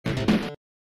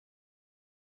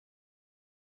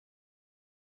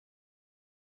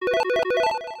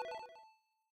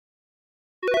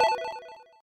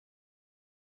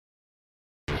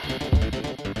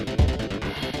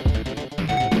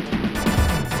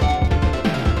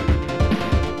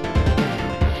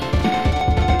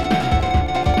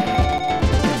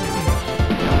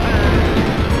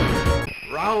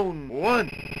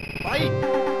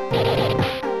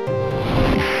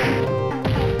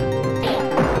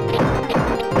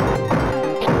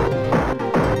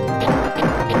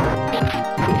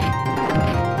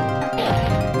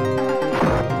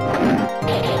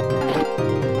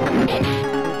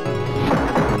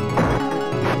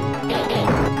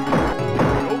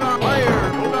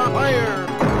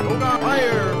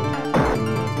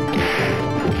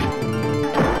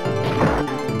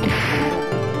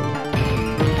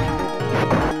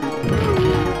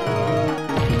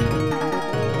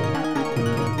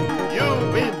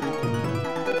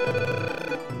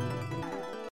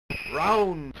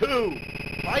Round two,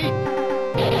 fight!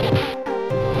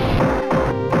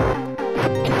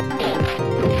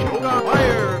 Yoga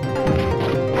fire!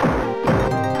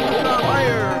 Yoga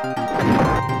fire!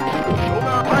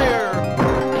 Yoga fire!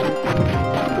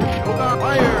 Yoga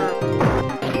fire!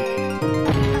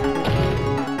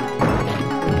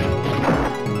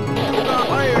 Yoga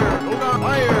fire! Yoga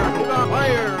fire! Yoga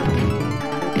fire!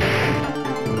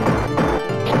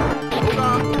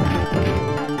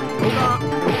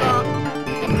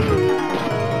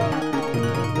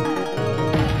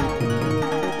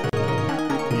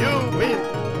 You win!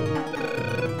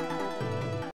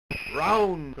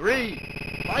 Round three,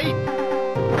 fight!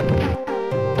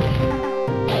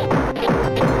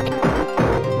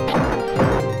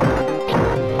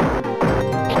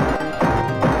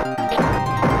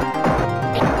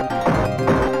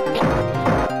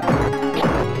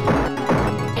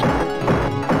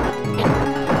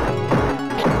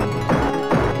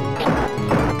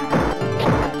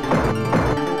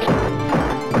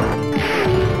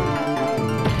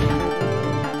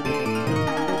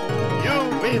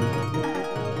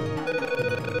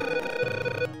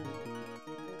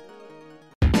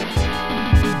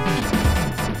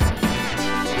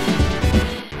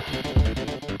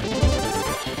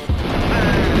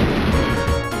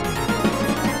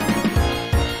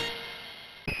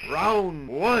 Round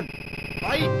one,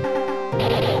 fight!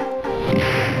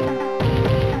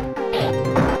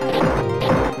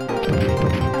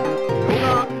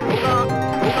 Yoga, yoga,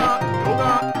 yoga,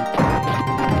 yoga.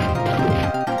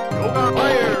 Yoga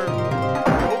fire!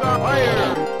 Yoga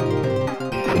fire!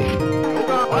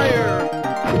 Yoga fire!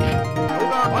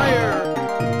 Yoga fire!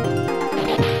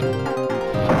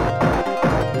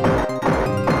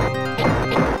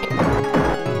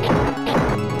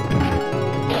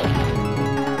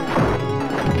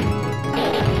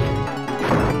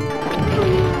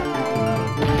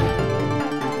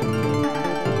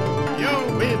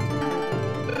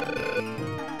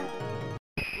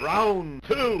 Round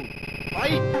two,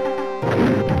 fight!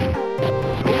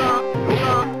 Yoga,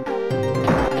 yoga,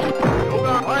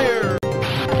 yoga fire!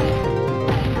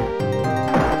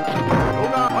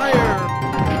 Yoga fire!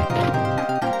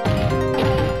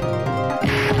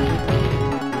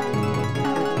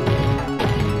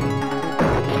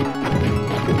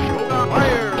 Yoga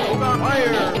fire! Yoga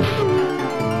fire!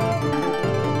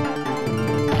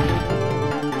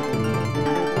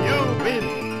 You win!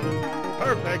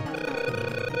 Perfect!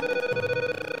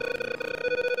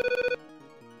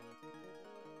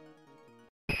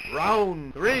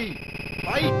 Round three,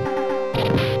 fight!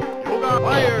 Yoga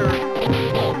fire!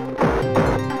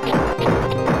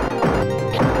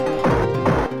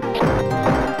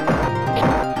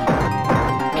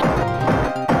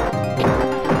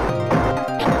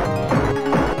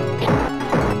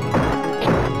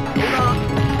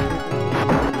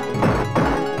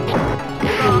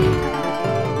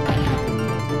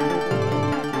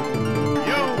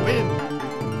 You win!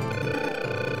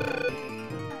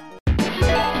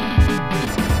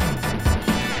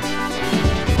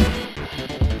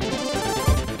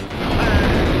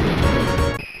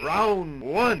 Round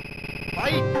one,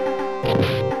 fight!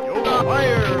 Yoga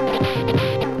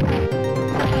fire!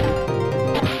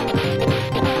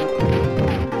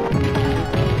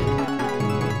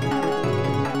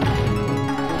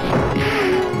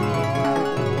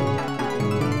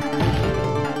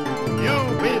 You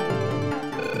win!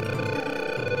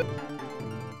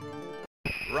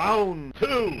 Round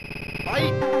two,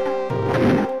 fight!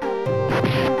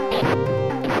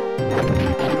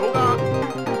 Yoga!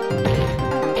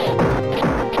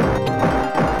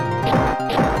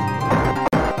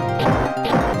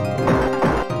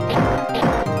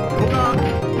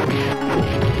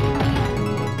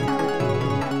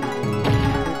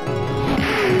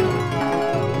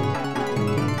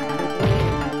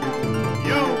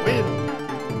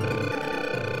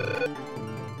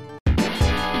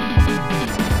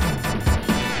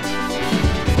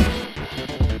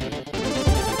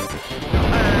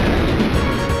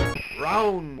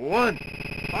 Round one,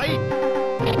 fight!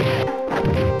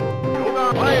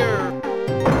 Yoga fire!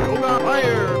 Yoga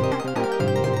fire!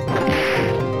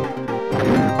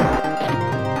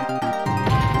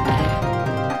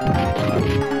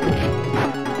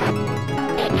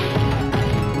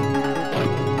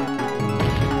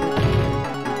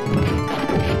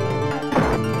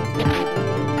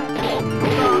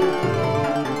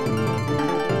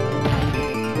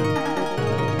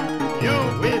 You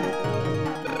win!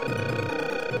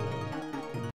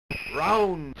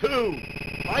 Round two,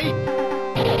 fight!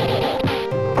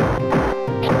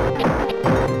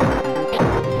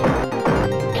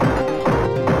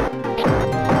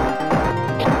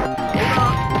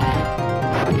 Yoga!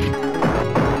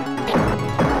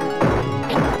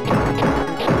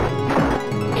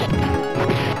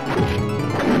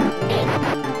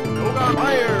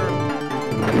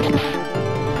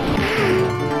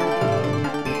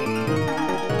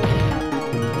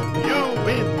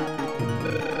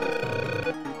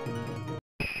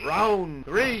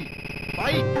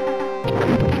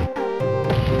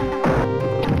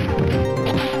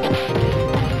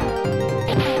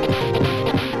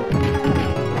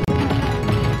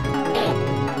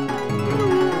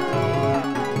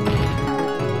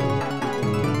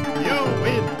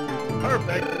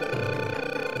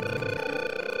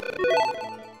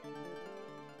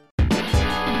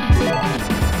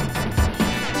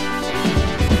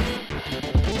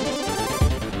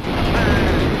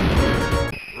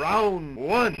 Round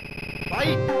one.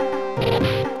 Fight!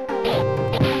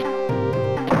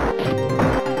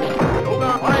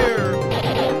 Yoga fire!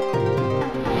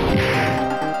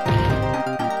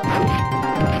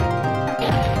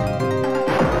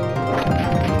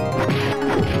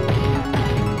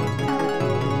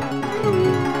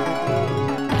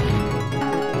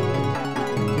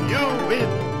 You win!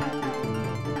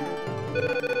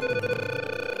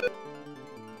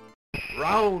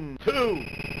 Round two.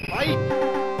 Fight!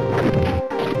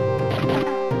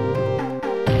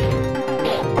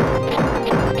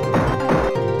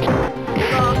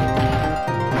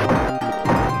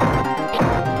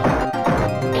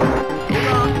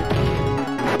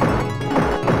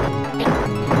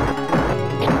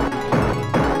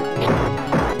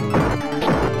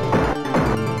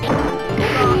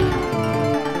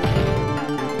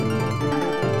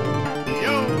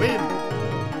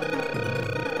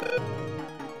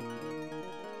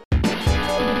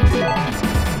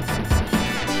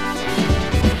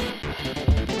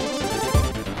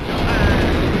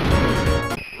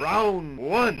 Round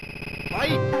one.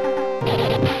 Fight!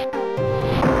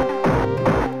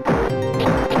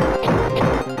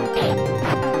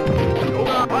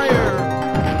 Yoga fire!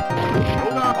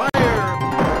 Yoga fire!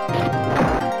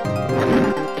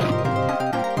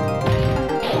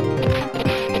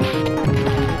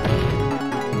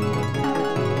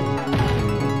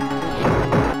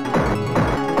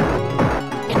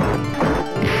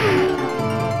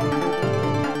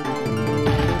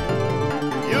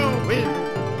 You win!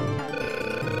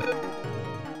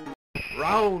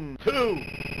 Round two.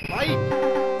 Fight!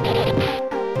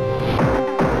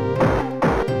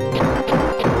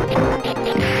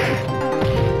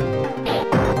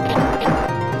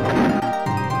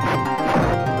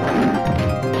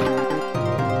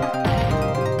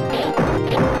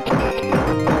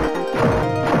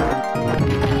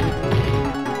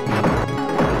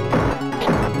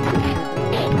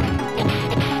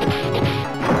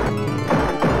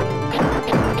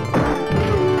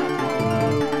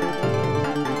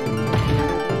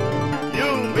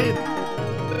 You win!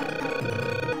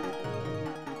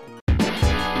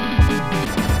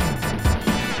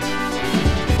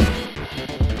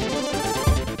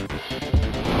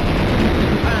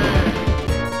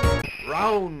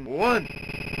 Round one.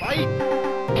 Fight!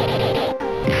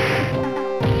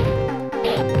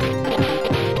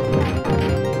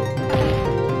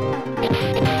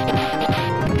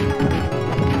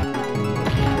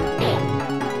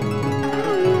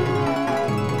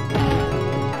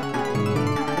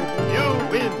 You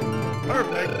win!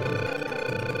 Perfect!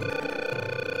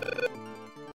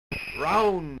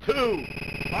 Round two.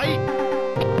 Fight!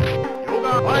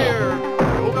 Yoga fire!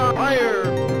 Yoga fire!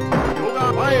 Yoga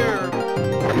fire!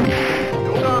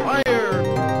 Yoga fire!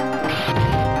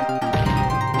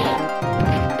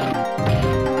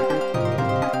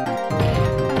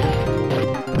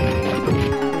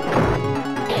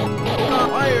 Yoga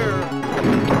fire!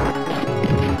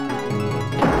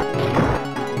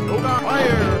 Yoga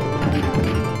fire!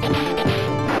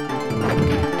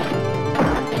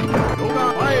 Yoga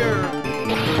fire!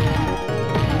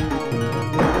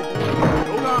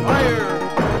 Yoga fire!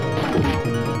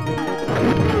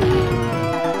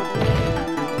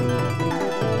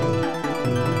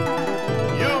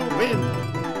 You win!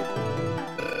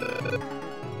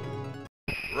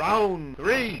 Round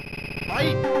three.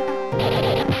 Fight!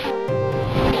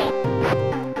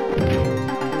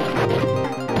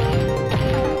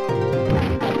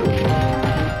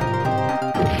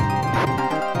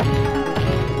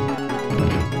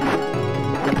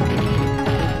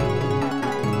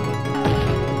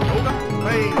 Yoga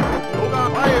flame! Yoga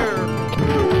fire!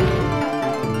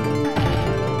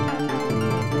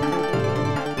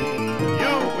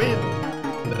 You win!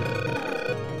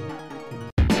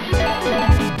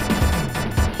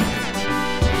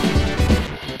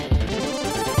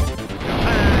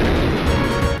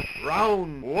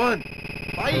 Round one.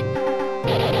 Fight!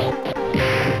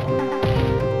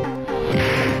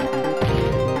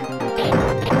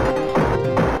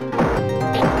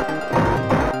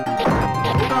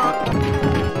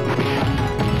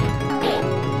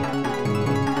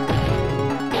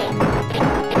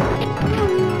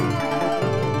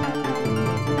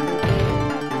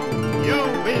 You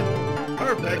win!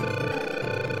 Perfect!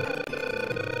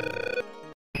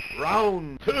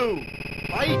 Round two.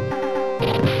 Fight!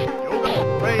 Yoga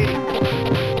flame!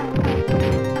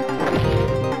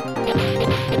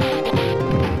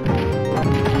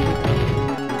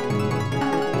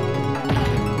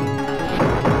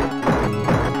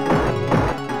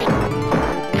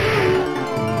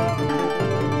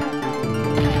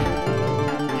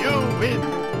 You win!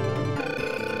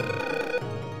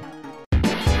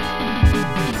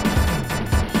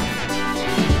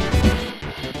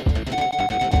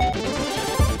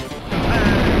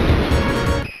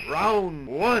 Round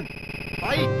one.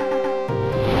 Fight!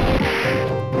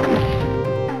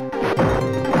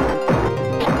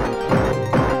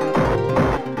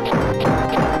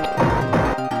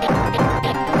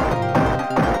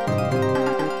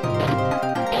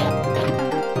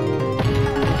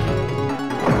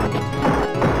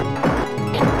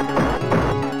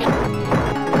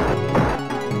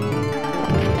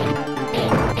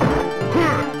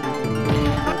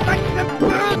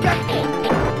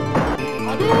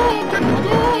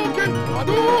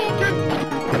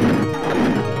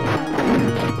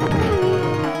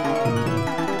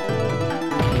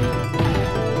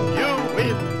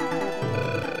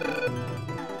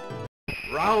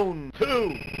 Round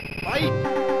two, fight!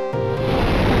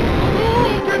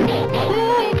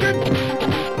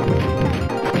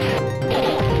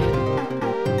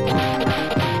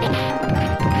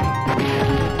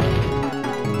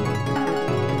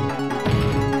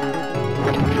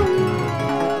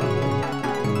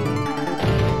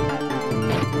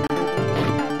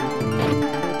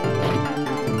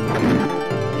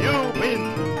 You win!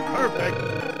 Perfect!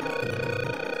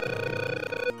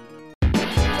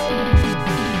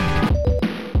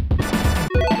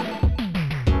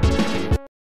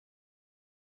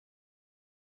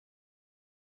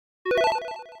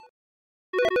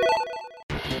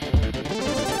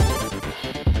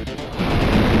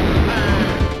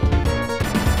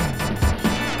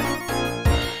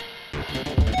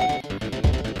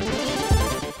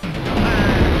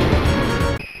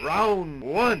 Round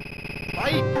one,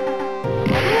 fight!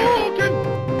 Hadouken!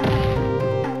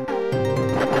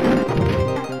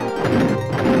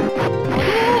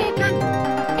 Hadouken!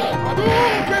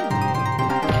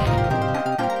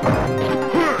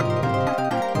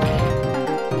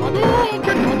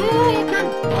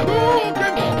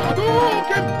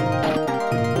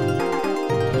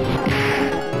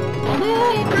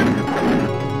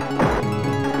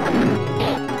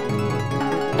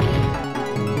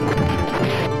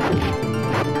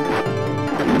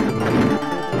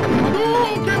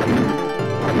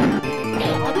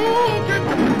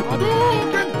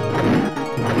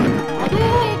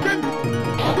 Hadouken!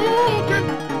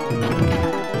 Hadouken!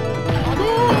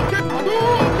 Hadouken!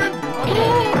 Hadouken!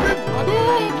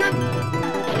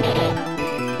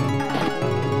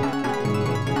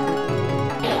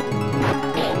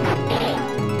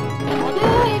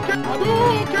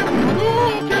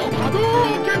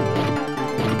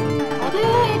 Hadouken!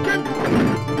 Hadouken!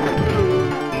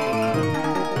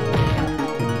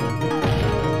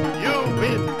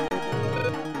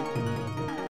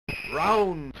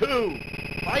 Round two,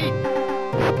 fight!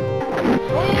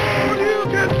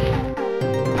 Hadouken! Hadouken!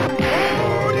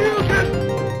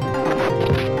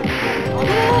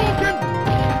 Hadouken!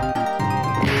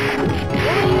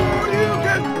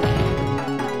 Hadouken!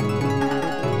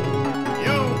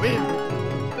 You win!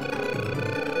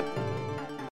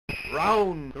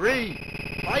 Round three,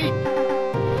 fight!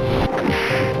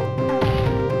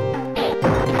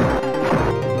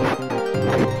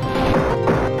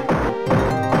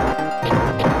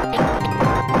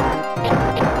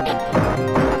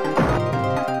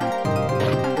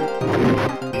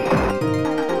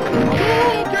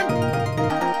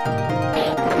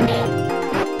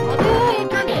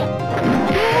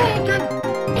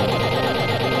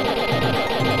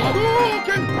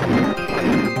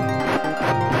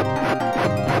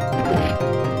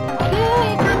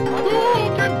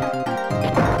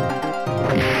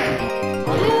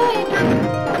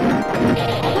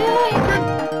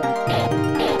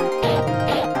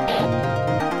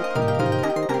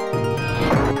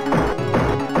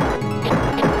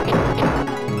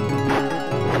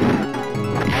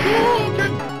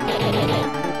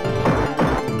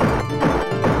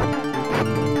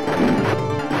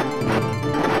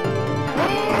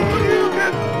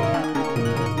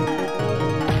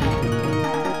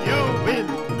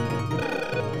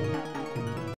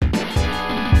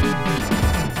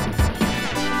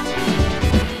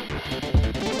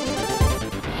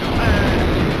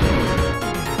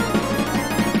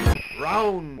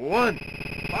 Round one,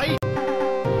 fight!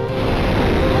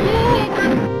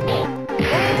 Hadouken!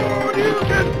 Hadouken!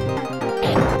 Hadouken!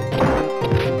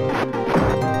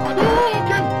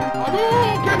 Hadouken!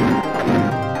 Hadouken!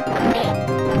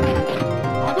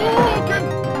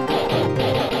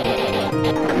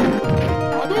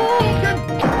 Hadouken!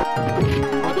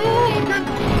 Hadouken!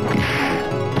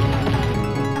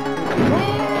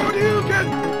 Hadouken!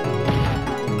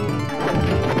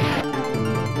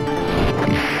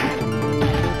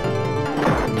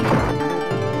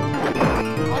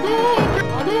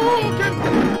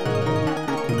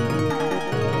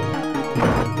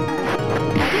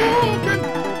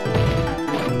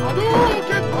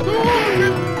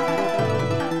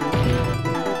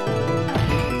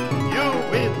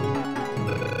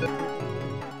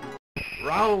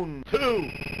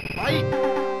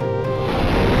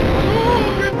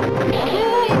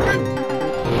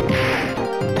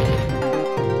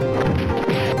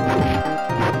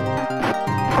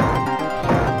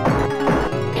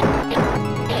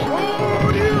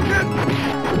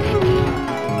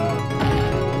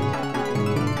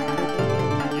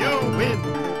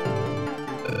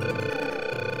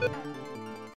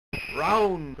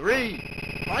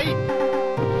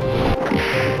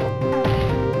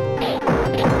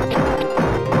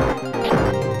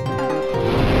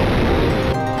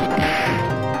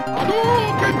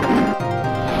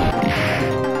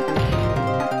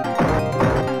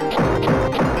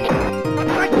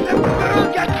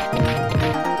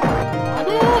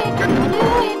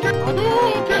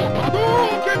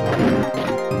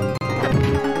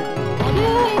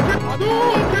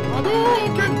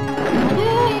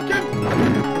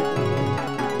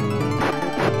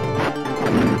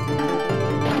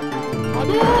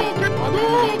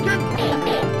 Hadouken!